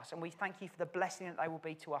And we thank you for the blessing that they will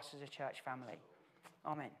be to us as a church family.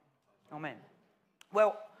 Amen. Amen.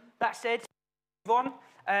 Well, that said, move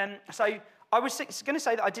on. So I was going to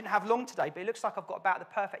say that I didn't have long today, but it looks like I've got about the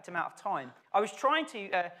perfect amount of time. I was trying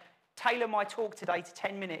to tailor my talk today to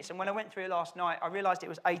 10 minutes, and when I went through it last night, I realised it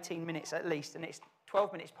was 18 minutes at least, and it's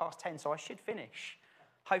 12 minutes past 10, so I should finish,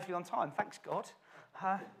 hopefully on time. Thanks, God.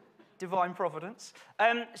 Divine providence.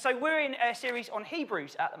 So we're in a series on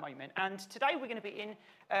Hebrews at the moment, and today we're going to be in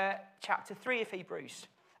chapter 3 of Hebrews.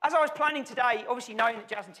 As I was planning today, obviously knowing that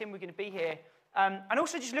Jazz and Tim were going to be here, and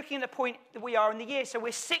also just looking at the point that we are in the year, so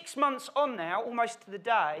we're 6 months on now, almost to the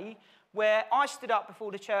day, where I stood up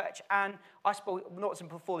before the church, and I spoke, not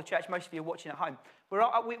before the church, most of you are watching at home, where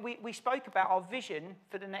we spoke about our vision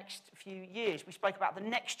for the next few years. We spoke about the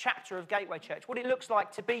next chapter of Gateway Church, what it looks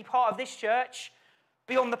like to be part of this church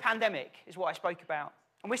beyond the pandemic, is what I spoke about.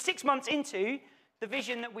 And we're 6 months into the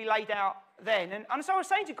vision that we laid out then. And so I was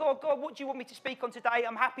saying to God, what do you want me to speak on today?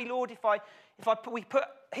 I'm happy, Lord, if we put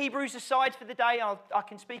Hebrews aside for the day, I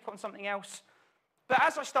can speak on something else. But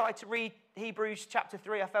as I started to read Hebrews chapter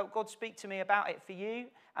 3, I felt God speak to me about it for you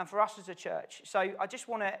and for us as a church. So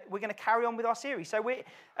we're going to carry on with our series. So we're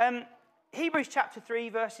Hebrews chapter 3,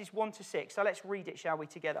 verses 1 to 6. So let's read it, shall we,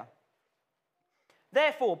 together.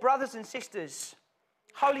 Therefore, brothers and sisters,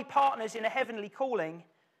 holy partners in a heavenly calling,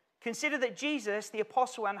 consider that Jesus, the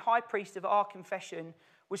apostle and high priest of our confession,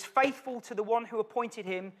 was faithful to the one who appointed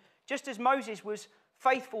him, just as Moses was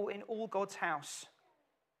faithful in all God's house.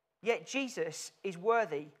 Yet Jesus is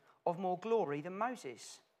worthy of more glory than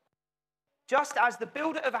Moses. Just as the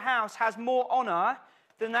builder of a house has more honor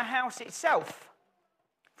than the house itself.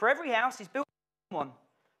 For every house is built by someone,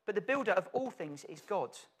 but the builder of all things is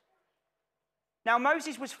God. Now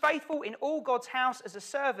Moses was faithful in all God's house as a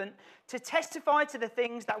servant to testify to the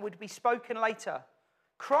things that would be spoken later.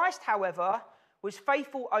 Christ, however, was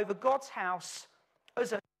faithful over God's house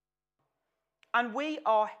as a... And we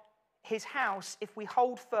are his house if we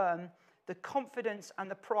hold firm the confidence and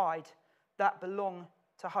the pride that belong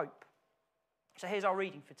to hope. So here's our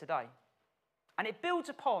reading for today. And it builds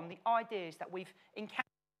upon the ideas that we've encountered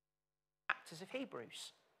in the chapters of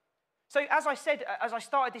Hebrews. So as I said, as I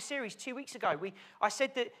started this series 2 weeks ago, I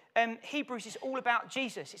said that Hebrews is all about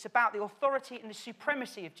Jesus. It's about the authority and the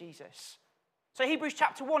supremacy of Jesus. So Hebrews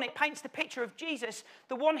chapter 1, it paints the picture of Jesus,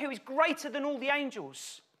 the one who is greater than all the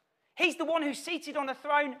angels. He's the one who's seated on a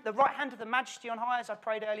throne, the right hand of the majesty on high, as I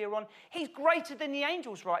prayed earlier on. He's greater than the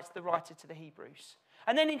angels, writes the writer to the Hebrews.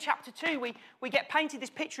 And then in chapter 2, we get painted this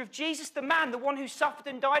picture of Jesus, the man, the one who suffered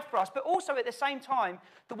and died for us, but also at the same time,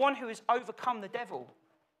 the one who has overcome the devil.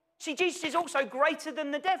 See, Jesus is also greater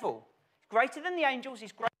than the devil. Greater than the angels,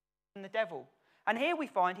 he's greater than the devil. And here we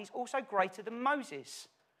find he's also greater than Moses.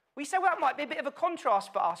 We say, well, that might be a bit of a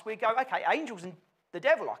contrast for us. We go, okay, angels and the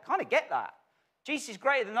devil, I kind of get that. Jesus is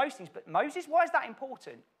greater than those things, but Moses, why is that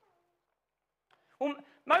important? Well,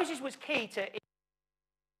 Moses was key to...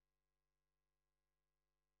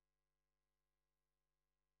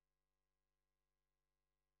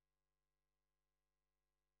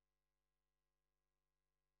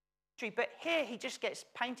 But here he just gets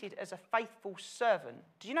painted as a faithful servant.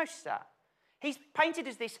 Did you notice that? He's painted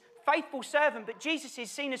as this faithful servant, but Jesus is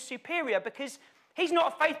seen as superior because he's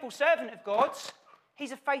not a faithful servant of God's.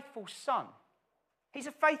 He's a faithful son. He's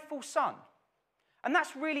a faithful son. And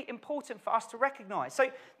that's really important for us to recognize. So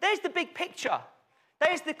there's the big picture.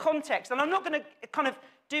 There's the context. And I'm not going to kind of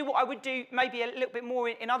do what I would do maybe a little bit more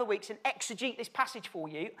in other weeks and exegete this passage for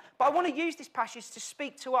you. But I want to use this passage to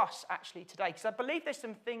speak to us actually today, because I believe there's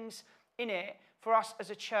some things in it for us as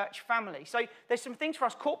a church family. So there's some things for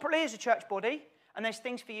us corporately as a church body, and there's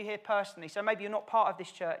things for you here personally. So maybe you're not part of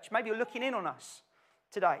this church. Maybe you're looking in on us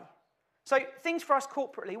today. So things for us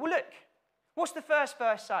corporately. Well, look, what's the first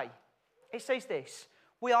verse say? It says this: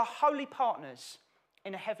 we are holy partners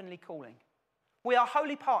in a heavenly calling. We are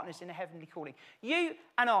holy partners in a heavenly calling. You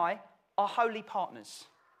and I are holy partners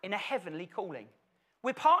in a heavenly calling.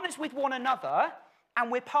 We're partners with one another,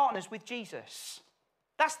 and we're partners with Jesus.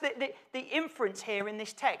 That's the inference here in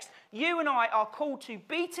this text. You and I are called to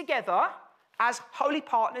be together as holy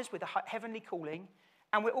partners with a heavenly calling,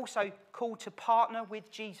 and we're also called to partner with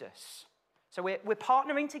Jesus. So we're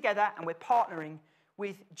partnering together, and we're partnering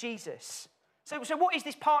with Jesus. So what is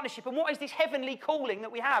this partnership, and what is this heavenly calling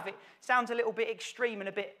that we have? It sounds a little bit extreme and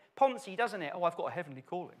a bit poncy, doesn't it? Oh, I've got a heavenly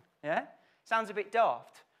calling. Yeah? Sounds a bit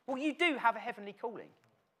daft. Well, you do have a heavenly calling.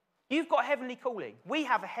 You've got a heavenly calling. We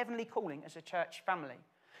have a heavenly calling as a church family.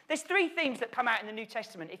 There's three themes that come out in the New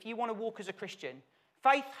Testament if you want to walk as a Christian: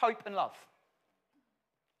 faith, hope, and love.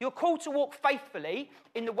 You're called to walk faithfully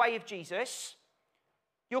in the way of Jesus.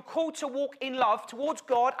 You're called to walk in love towards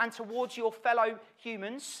God and towards your fellow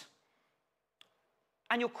humans.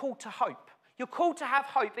 And you're called to hope. You're called to have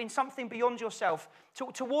hope in something beyond yourself,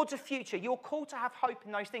 towards a future. You're called to have hope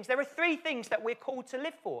in those things. There are three things that we're called to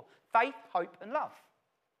live for: faith, hope, and love.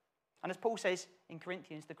 And as Paul says in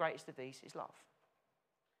Corinthians, the greatest of these is love.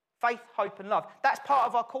 Faith, hope, and love. That's part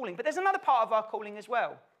of our calling. But there's another part of our calling as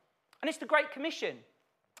well. And it's the Great Commission.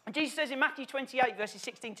 And Jesus says in Matthew 28, verses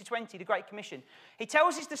 16 to 20, the Great Commission. He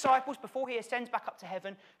tells his disciples before he ascends back up to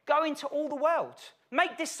heaven, go into all the world.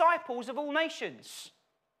 Make disciples of all nations.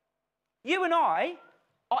 You and I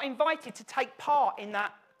are invited to take part in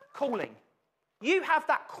that calling. You have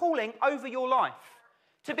that calling over your life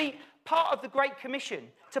to be part of the Great Commission,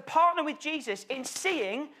 to partner with Jesus in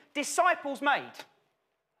seeing disciples made.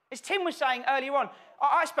 As Tim was saying earlier on,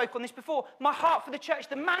 I spoke on this before, my heart for the church,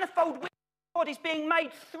 the manifold wisdom of God is being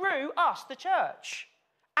made through us, the church,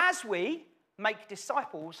 as we make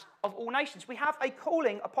disciples of all nations. We have a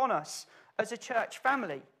calling upon us as a church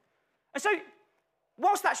family. And so,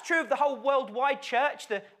 whilst that's true of the whole worldwide church,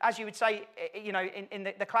 as you would say, you know, in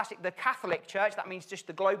the classic, the Catholic church, that means just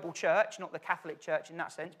the global church, not the Catholic church in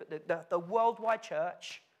that sense, but the worldwide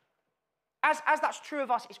church. As that's true of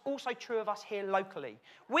us, it's also true of us here locally.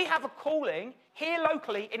 We have a calling here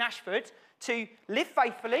locally in Ashford to live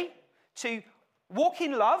faithfully, to walk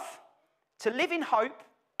in love, to live in hope,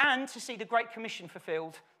 and to see the Great Commission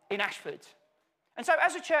fulfilled in Ashford. And so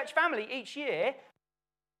as a church family each year,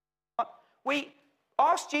 we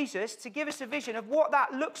ask Jesus to give us a vision of what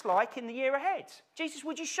that looks like in the year ahead. Jesus,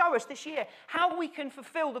 would you show us this year how we can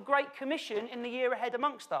fulfill the Great Commission in the year ahead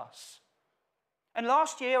amongst us? And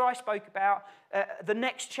last year I spoke about the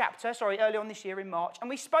next chapter, early on this year in March, and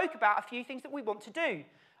we spoke about a few things that we want to do.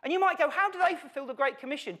 And you might go, how do they fulfill the Great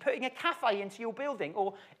Commission? Putting a cafe into your building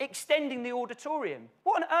or extending the auditorium?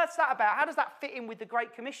 What on earth's that about? How does that fit in with the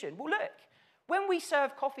Great Commission? Well, look, when we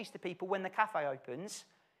serve coffees to people when the cafe opens,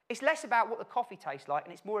 it's less about what the coffee tastes like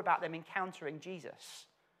and it's more about them encountering Jesus.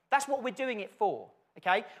 That's what we're doing it for.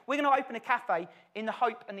 Okay, we're going to open a cafe in the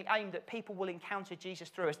hope and the aim that people will encounter Jesus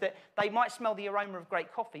through us, that they might smell the aroma of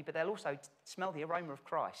great coffee, but they'll also smell the aroma of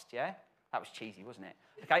Christ, yeah? That was cheesy, wasn't it?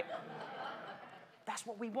 Okay, that's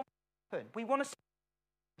what we want to happen. We want to see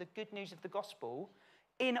the good news of the gospel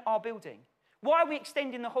in our building. Why are we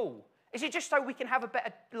extending the hall? Is it just so we can have a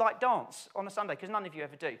better dance on a Sunday? Because none of you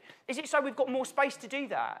ever do. Is it so we've got more space to do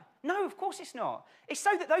that? No, of course it's not. It's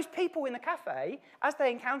so that those people in the cafe, as they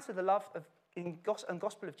encounter the love of and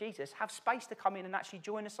gospel of Jesus, have space to come in and actually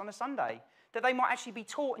join us on a Sunday. That they might actually be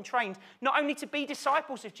taught and trained not only to be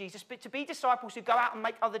disciples of Jesus, but to be disciples who go out and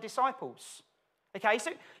make other disciples. Okay,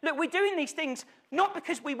 so look, we're doing these things not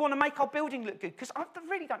because we want to make our building look good, because I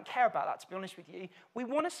really don't care about that, to be honest with you. We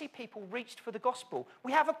want to see people reached for the gospel.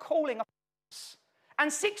 We have a calling.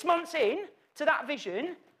 And 6 months in to that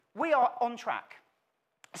vision, we are on track.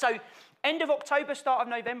 So end of October, start of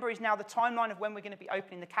November is now the timeline of when we're going to be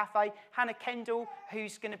opening the cafe. Hannah Kendall,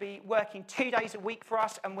 who's going to be working 2 days a week for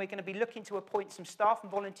us, and we're going to be looking to appoint some staff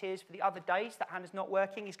and volunteers for the other days that Hannah's not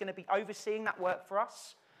working, is going to be overseeing that work for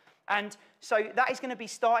us. And so that is going to be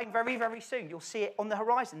starting very, very soon. You'll see it on the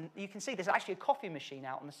horizon. You can see there's actually a coffee machine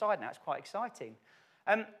out on the side now. It's quite exciting.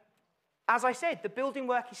 As I said, the building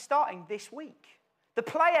work is starting this week. The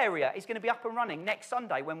play area is going to be up and running next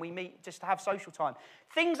Sunday when we meet just to have social time.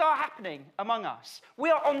 Things are happening among us. We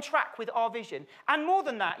are on track with our vision. And more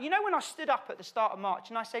than that, you know when I stood up at the start of March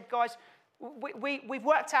and I said, guys, we've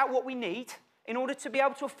worked out what we need in order to be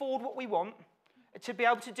able to afford what we want, to be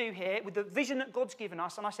able to do here with the vision that God's given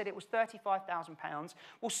us, and I said it was £35,000.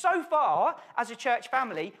 Well, so far, as a church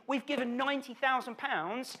family, we've given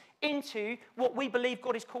 £90,000 into what we believe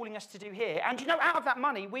God is calling us to do here. And you know, out of that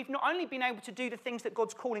money, we've not only been able to do the things that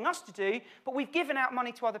God's calling us to do, but we've given out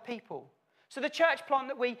money to other people. So the church plant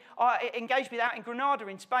that we are engaged with out in Granada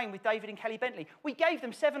in Spain with David and Kelly Bentley, we gave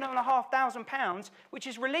them £7,500, which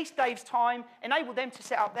has released Dave's time, enabled them to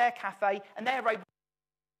set up their cafe, and they're able,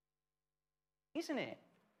 isn't it?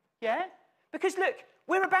 Yeah? Because look,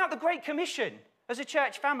 we're about the Great Commission as a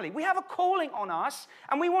church family. We have a calling on us,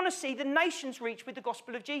 and we want to see the nations reach with the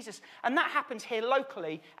gospel of Jesus. And that happens here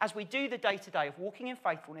locally as we do the day-to-day of walking in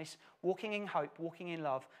faithfulness, walking in hope, walking in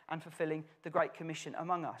love, and fulfilling the Great Commission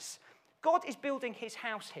among us. God is building his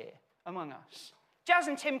house here among us. Jazz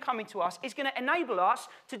and Tim coming to us is going to enable us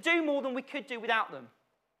to do more than we could do without them.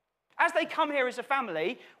 As they come here as a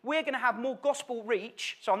family, we're going to have more gospel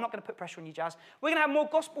reach. So I'm not going to put pressure on you, Jazz. We're going to have more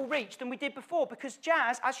gospel reach than we did before because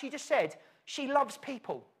Jazz, as she just said, she loves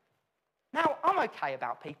people. Now, I'm okay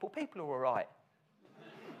about people. People are all right.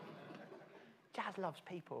 Jazz loves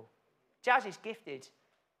people. Jazz is gifted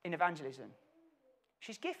in evangelism.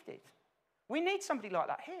 She's gifted. We need somebody like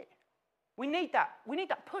that here. We need that. We need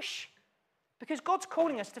that push. Because God's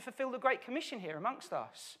calling us to fulfill the Great Commission here amongst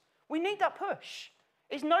us. We need that push.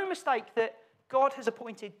 It's no mistake that God has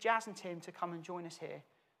appointed Jazz and Tim to come and join us here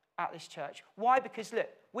at this church. Why? Because, look,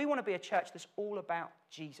 we want to be a church that's all about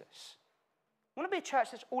Jesus. We want to be a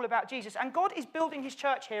church that's all about Jesus. And God is building his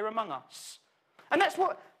church here among us. And that's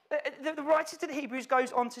what the writer to the Hebrews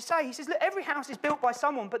goes on to say. He says, look, every house is built by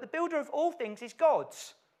someone, but the builder of all things is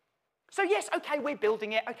God's. So yes, okay, we're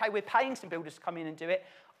building it. Okay, we're paying some builders to come in and do it.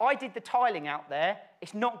 I did the tiling out there.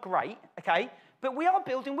 It's not great, okay? But we are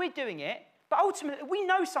building, we're doing it. But ultimately, we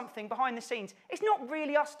know something behind the scenes. It's not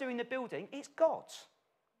really us doing the building, it's God's.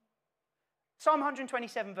 Psalm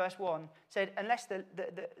 127 verse 1 said, unless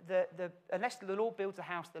the Lord builds the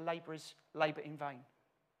house, the labourers labour in vain.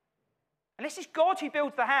 Unless it's God who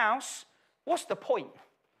builds the house, what's the point?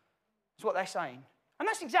 That's what they're saying. And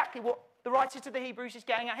that's exactly what the writer to the Hebrews is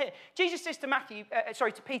getting at here. Jesus says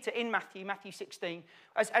to Peter in Matthew 16,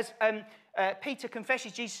 as Peter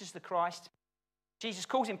confesses Jesus as the Christ, Jesus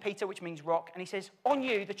calls him Peter, which means rock, and he says, on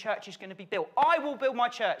you the church is going to be built. I will build my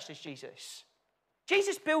church, says Jesus.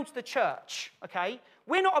 Jesus builds the church, okay?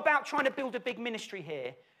 We're not about trying to build a big ministry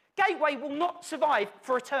here. Gateway will not survive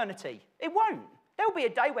for eternity. It won't. There'll be a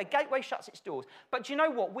day where Gateway shuts its doors. But do you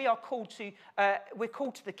know what? We're called to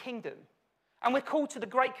the kingdom. And we're called to the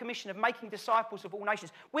Great Commission of making disciples of all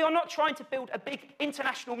nations. We are not trying to build a big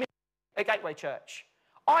international ministry at Gateway Church.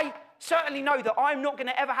 I certainly know that I'm not going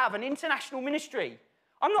to ever have an international ministry.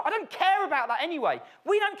 I don't care about that anyway.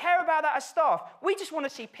 We don't care about that as staff. We just want to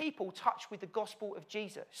see people touched with the gospel of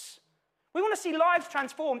Jesus. We want to see lives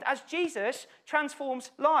transformed as Jesus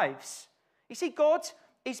transforms lives. You see, God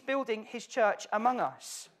is building his church among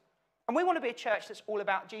us. And we want to be a church that's all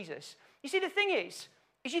about Jesus. You see, the thing is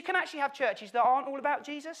you can actually have churches that aren't all about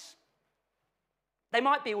Jesus. They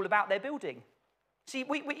might be all about their building. See,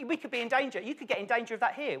 we could be in danger. You could get in danger of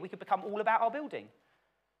that here. We could become all about our building.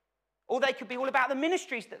 Or they could be all about the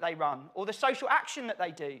ministries that they run, or the social action that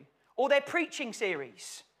they do, or their preaching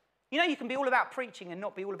series. You know, you can be all about preaching and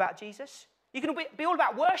not be all about Jesus. You can be all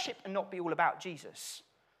about worship and not be all about Jesus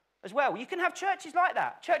as well. You can have churches like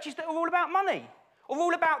that, churches that are all about money, or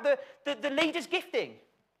all about the leader's gifting.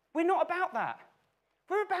 We're not about that.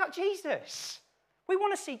 We're about Jesus. We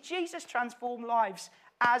want to see Jesus transform lives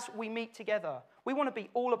as we meet together. We want to be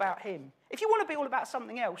all about him. If you want to be all about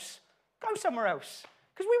something else, go somewhere else.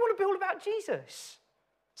 Because we want to be all about Jesus.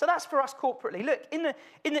 So that's for us corporately. Look,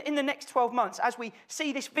 in the next 12 months, as we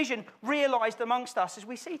see this vision realised amongst us, as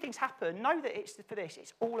we see things happen, know that it's for this.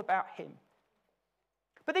 It's all about him.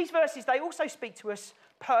 But these verses, they also speak to us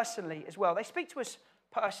personally as well. They speak to us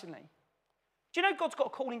personally. Do you know God's got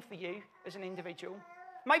a calling for you as an individual?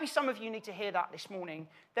 Maybe some of you need to hear that this morning.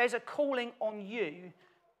 There's a calling on you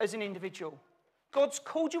as an individual. God's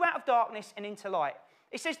called you out of darkness and into light.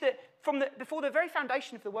 It says that before the very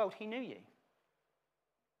foundation of the world, he knew you.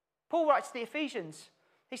 Paul writes to the Ephesians.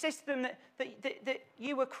 He says to them that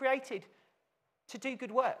you were created to do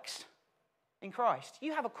good works in Christ.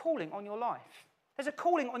 You have a calling on your life. There's a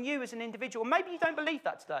calling on you as an individual. Maybe you don't believe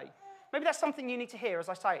that today. Maybe that's something you need to hear as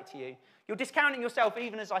I say it to you. You're discounting yourself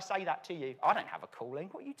even as I say that to you. I don't have a calling.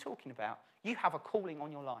 What are you talking about? You have a calling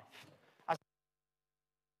on your life as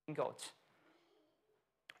God.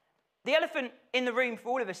 The elephant in the room for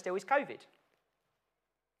all of us still is COVID.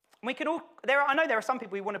 We can all. I know there are some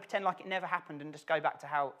people who want to pretend like it never happened and just go back to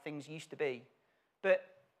how things used to be. But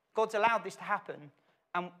God's allowed this to happen,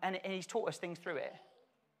 and he's taught us things through it,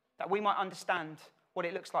 that we might understand what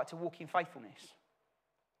it looks like to walk in faithfulness.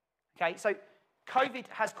 Okay, so COVID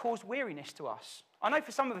has caused weariness to us. I know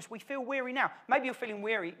for some of us, we feel weary now. Maybe you're feeling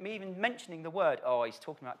weary, me even mentioning the word. Oh, he's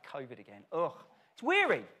talking about COVID again. Ugh, it's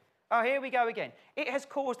weary. Oh, here we go again. It has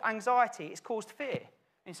caused anxiety. It's caused fear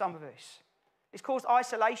in some of us. It's caused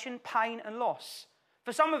isolation, pain, and loss.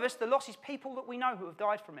 For some of us, the loss is people that we know who have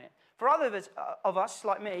died from it. For others of us,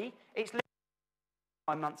 like me, it's living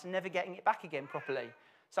 9 months and never getting it back again properly.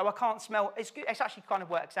 So I can't smell. It's actually kind of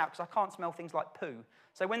works out because I can't smell things like poo.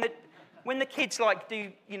 So when the kids like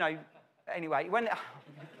do, you know, anyway, when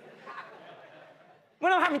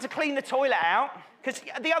I'm having to clean the toilet out, because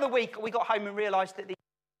the other week we got home and realised that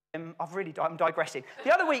I'm digressing.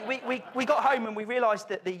 The other week we got home and we realised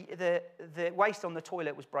that the waste on the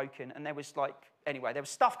toilet was broken, and there was there was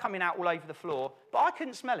stuff coming out all over the floor, but I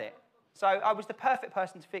couldn't smell it. So I was the perfect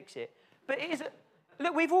person to fix it. But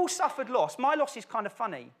look, we've all suffered loss. My loss is kind of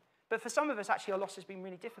funny, but for some of us, actually, our loss has been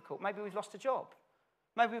really difficult. Maybe we've lost a job.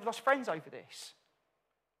 Maybe we've lost friends over this.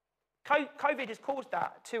 COVID has caused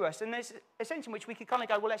that to us, and there's a sense in which we could kind of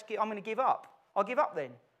go, well, I'm going to give up. I'll give up then.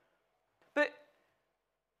 But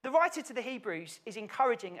the writer to the Hebrews is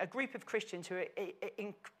encouraging a group of Christians who are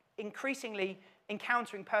increasingly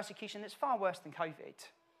encountering persecution that's far worse than COVID.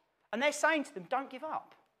 And they're saying to them, don't give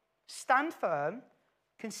up. Stand firm.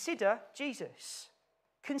 Consider Jesus.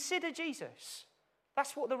 Consider Jesus.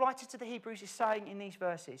 That's what the writer to the Hebrews is saying in these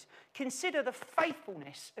verses. Consider the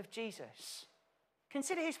faithfulness of Jesus.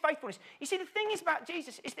 Consider his faithfulness. You see, the thing is about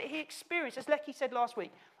Jesus is that he experienced, as Lecky said last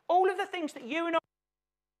week, all of the things that you and I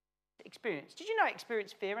experienced. Did you know he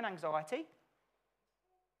experienced fear and anxiety?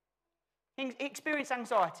 He experienced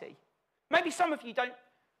anxiety. Maybe some of you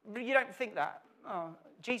don't think that. Oh,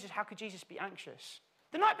 Jesus, how could Jesus be anxious?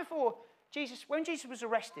 The night before, when Jesus was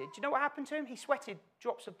arrested, do you know what happened to him? He sweated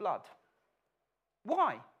drops of blood.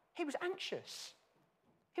 Why? He was anxious.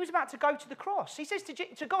 He was about to go to the cross. He says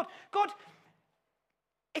to God, God,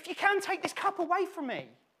 if you can take this cup away from me.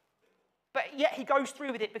 But yet he goes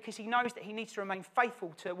through with it because he knows that he needs to remain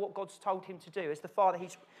faithful to what God's told him to do. As the Father,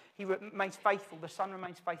 he remains faithful. The Son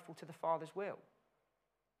remains faithful to the Father's will.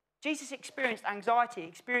 Jesus experienced anxiety, he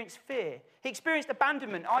experienced fear. He experienced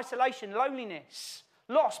abandonment, isolation, loneliness,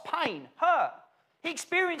 loss, pain, hurt. He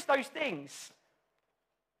experienced those things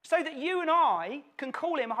so that you and I can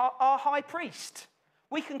call him our high priest.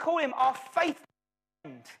 We can call him our faithful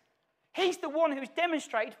friend. He's the one who's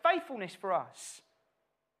demonstrated faithfulness for us.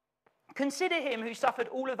 Consider him who suffered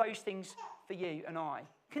all of those things for you and I.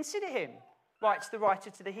 Consider him, writes the writer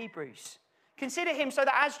to the Hebrews. Consider him so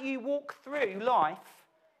that as you walk through life,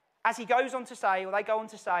 as he goes on to say, or they go on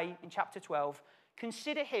to say in chapter 12,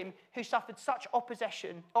 consider him who suffered such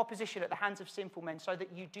opposition at the hands of sinful men so that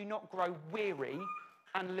you do not grow weary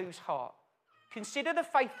and lose heart. Consider the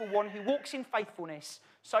faithful one who walks in faithfulness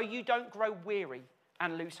so you don't grow weary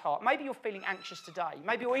and lose heart. Maybe you're feeling anxious today.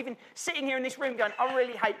 Maybe you're even sitting here in this room going, I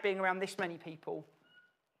really hate being around this many people.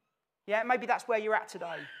 Yeah, maybe that's where you're at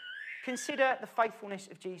today. Consider the faithfulness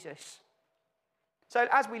of Jesus. So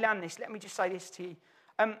as we land this, let me just say this to you.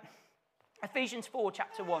 Ephesians 4,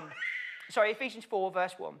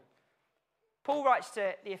 verse 1. Paul writes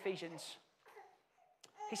to the Ephesians.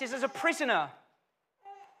 He says, as a prisoner,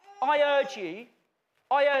 I urge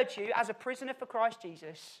you as a prisoner for Christ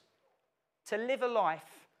Jesus to live a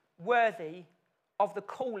life worthy of the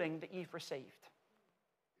calling that you've received.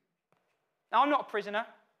 Now, I'm not a prisoner.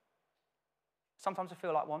 Sometimes I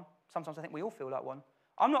feel like one. Sometimes I think we all feel like one.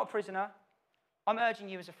 I'm not a prisoner. I'm urging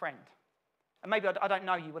you as a friend. And maybe I don't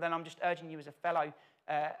know you, well then I'm just urging you as a fellow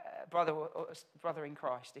brother in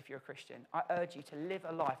Christ if you're a Christian. I urge you to live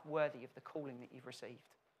a life worthy of the calling that you've received.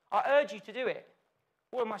 I urge you to do it.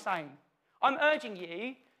 What am I saying? I'm urging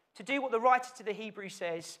you to do what the writer to the Hebrews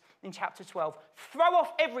says in chapter 12. Throw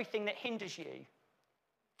off everything that hinders you.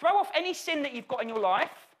 Throw off any sin that you've got in your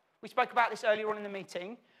life. We spoke about this earlier on in the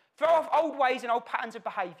meeting. Throw off old ways and old patterns of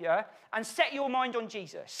behaviour and set your mind on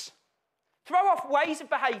Jesus. Throw off ways of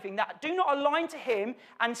behaving that do not align to him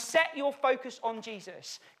and set your focus on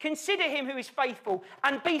Jesus. Consider him who is faithful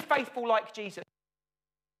and be faithful like Jesus.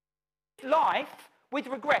 Life with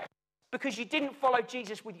regret because you didn't follow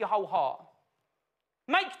Jesus with your whole heart.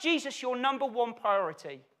 Make Jesus your number one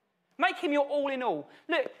priority. Make him your all in all.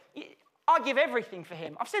 Look, I give everything for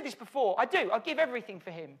him. I've said this before. I do. I give everything for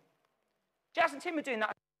him. Jazz and Tim are doing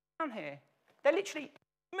that down here. They're literally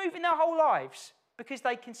moving their whole lives because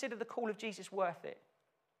they consider the call of Jesus worth it.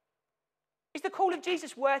 Is the call of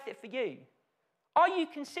Jesus worth it for you? Are you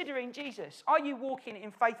considering Jesus? Are you walking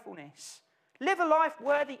in faithfulness? Live a life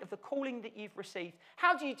worthy of the calling that you've received.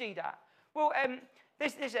 How do you do that? Well,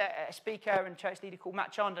 there's a speaker and church leader called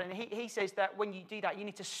Matt Chandler, and he says that when you do that, you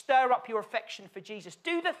need to stir up your affection for Jesus.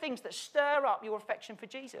 Do the things that stir up your affection for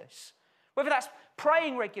Jesus. Whether that's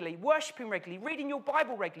praying regularly, worshipping regularly, reading your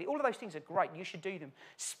Bible regularly, all of those things are great. You should do them.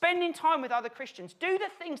 Spending time with other Christians. Do the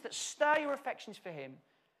things that stir your affections for him.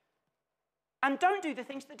 And don't do the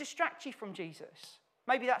things that distract you from Jesus.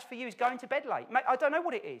 Maybe that's for you, is going to bed late. I don't know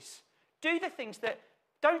what it is. Don't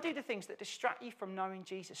do the things that distract you from knowing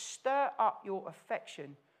Jesus. Stir up your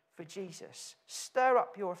affection for Jesus. Stir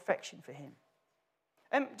up your affection for him.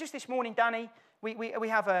 Just this morning, Danny, we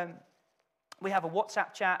have a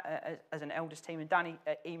WhatsApp chat as an elders team, and Danny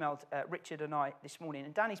emailed Richard and I this morning.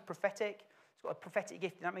 And Danny's prophetic. He's got a prophetic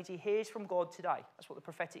gift, and that means he hears from God today. That's what the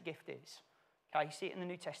prophetic gift is. Okay, you see it in the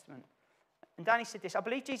New Testament. And Danny said this: I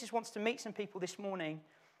believe Jesus wants to meet some people this morning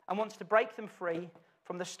and wants to break them free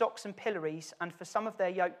from the stocks and pillories, and for some of their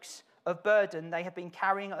yokes of burden they have been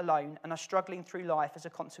carrying alone and are struggling through life as a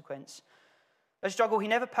consequence. A struggle he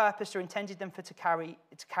never purposed or intended them to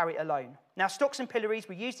carry alone. Now, stocks and pillories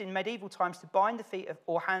were used in medieval times to bind the feet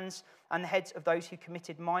or hands and the heads of those who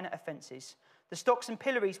committed minor offences. The stocks and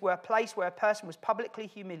pillories were a place where a person was publicly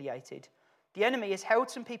humiliated. The enemy has held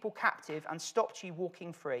some people captive and stopped you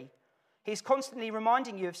walking free. He's constantly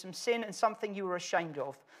reminding you of some sin and something you were ashamed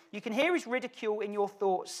of. You can hear his ridicule in your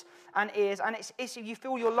thoughts and ears, and you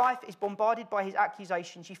feel your life is bombarded by his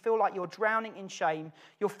accusations. You feel like you're drowning in shame.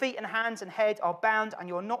 Your feet and hands and head are bound, and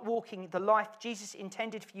you're not walking the life Jesus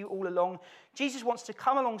intended for you all along. Jesus wants to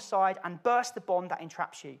come alongside and burst the bond that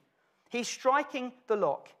entraps you. He's striking the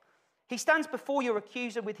lock. He stands before your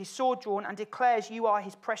accuser with his sword drawn and declares you are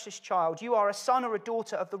his precious child. You are a son or a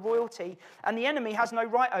daughter of the royalty, and the enemy has no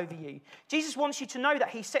right over you. Jesus wants you to know that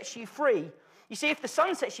he sets you free. You see, if the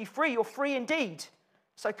Son sets you free, you're free indeed.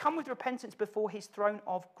 So come with repentance before his throne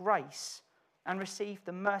of grace and receive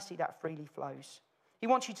the mercy that freely flows. He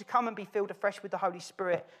wants you to come and be filled afresh with the Holy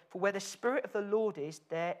Spirit, for where the Spirit of the Lord is,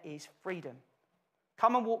 there is freedom.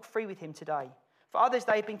 Come and walk free with him today. For others,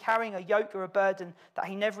 they've been carrying a yoke or a burden that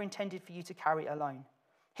he never intended for you to carry alone.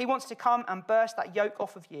 He wants to come and burst that yoke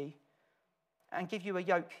off of you and give you a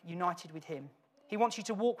yoke united with him. He wants you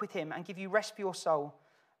to walk with him and give you rest for your soul,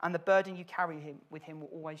 and the burden you carry with him will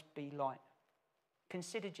always be light.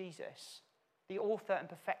 Consider Jesus, the author and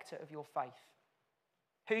perfecter of your faith,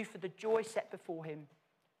 who for the joy set before him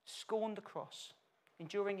scorned the cross,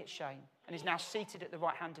 enduring its shame, and is now seated at the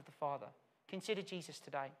right hand of the Father. Consider Jesus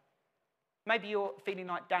today. Maybe you're feeling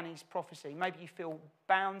like Danny's prophecy. Maybe you feel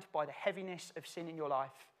bound by the heaviness of sin in your life.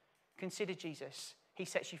 Consider Jesus. He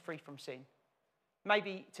sets you free from sin.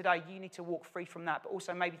 Maybe today you need to walk free from that, but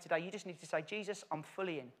also maybe today you just need to say, Jesus, I'm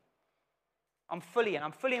fully in. I'm fully in.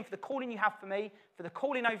 I'm fully in for the calling you have for me, for the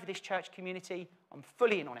calling over this church community. I'm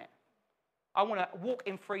fully in on it. I want to walk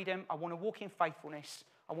in freedom. I want to walk in faithfulness.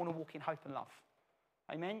 I want to walk in hope and love.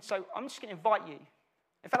 Amen? So I'm just going to invite you.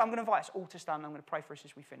 In fact, I'm going to invite us all to stand and I'm going to pray for us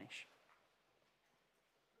as we finish.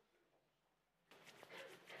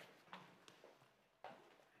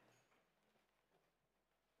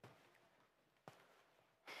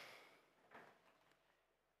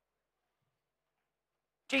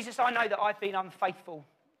 Jesus, I know that I've been unfaithful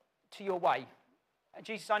to your way. And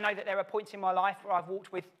Jesus, I know that there are points in my life where I've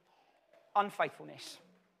walked with unfaithfulness.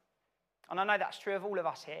 And I know that's true of all of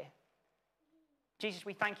us here. Jesus,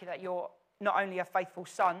 we thank you that you're not only a faithful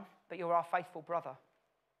son, but you're our faithful brother,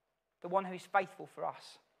 the one who's faithful for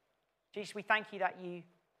us. Jesus, we thank you that you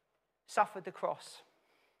suffered the cross.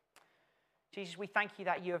 Jesus, we thank you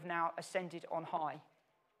that you have now ascended on high.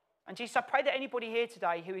 And Jesus, I pray that anybody here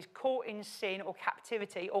today who is caught in sin or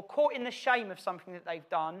captivity or caught in the shame of something that they've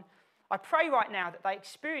done, I pray right now that they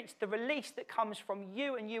experience the release that comes from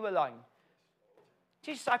you and you alone.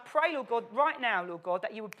 Jesus, I pray, Lord God, right now, Lord God,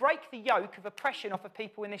 that you would break the yoke of oppression off of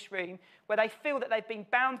people in this room where they feel that they've been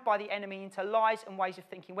bound by the enemy into lies and ways of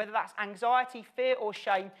thinking, whether that's anxiety, fear, or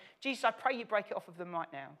shame. Jesus, I pray you break it off of them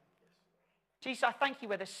right now. Jesus, I thank you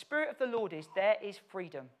where the Spirit of the Lord is, there is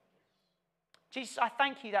freedom. Jesus, I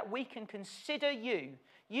thank you that we can consider you.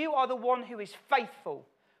 You are the one who is faithful.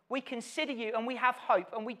 We consider you and we have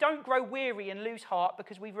hope and we don't grow weary and lose heart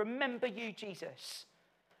because we remember you, Jesus.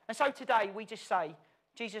 And so today we just say,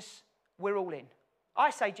 Jesus, we're all in. I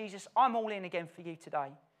say, Jesus, I'm all in again for you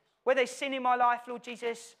today. Where there's sin in my life, Lord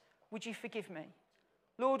Jesus, would you forgive me?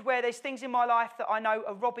 Lord, where there's things in my life that I know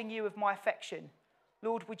are robbing you of my affection,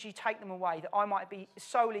 Lord, would you take them away that I might be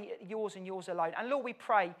solely yours and yours alone? And Lord, we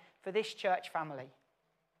pray for this church family.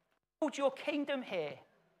 Lord, your kingdom here.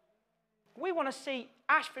 We want to see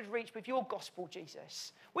Ashford reach with your gospel,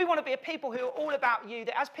 Jesus. We want to be a people who are all about you,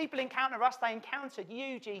 that as people encounter us, they encountered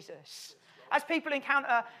you, Jesus. As people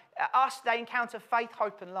encounter us, they encounter faith,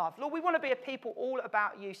 hope, and love. Lord, we want to be a people all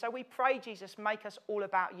about you. So we pray, Jesus, make us all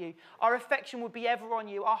about you. Our affection will be ever on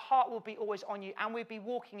you. Our heart will be always on you. And we'll be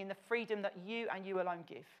walking in the freedom that you and you alone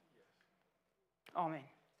give. Amen.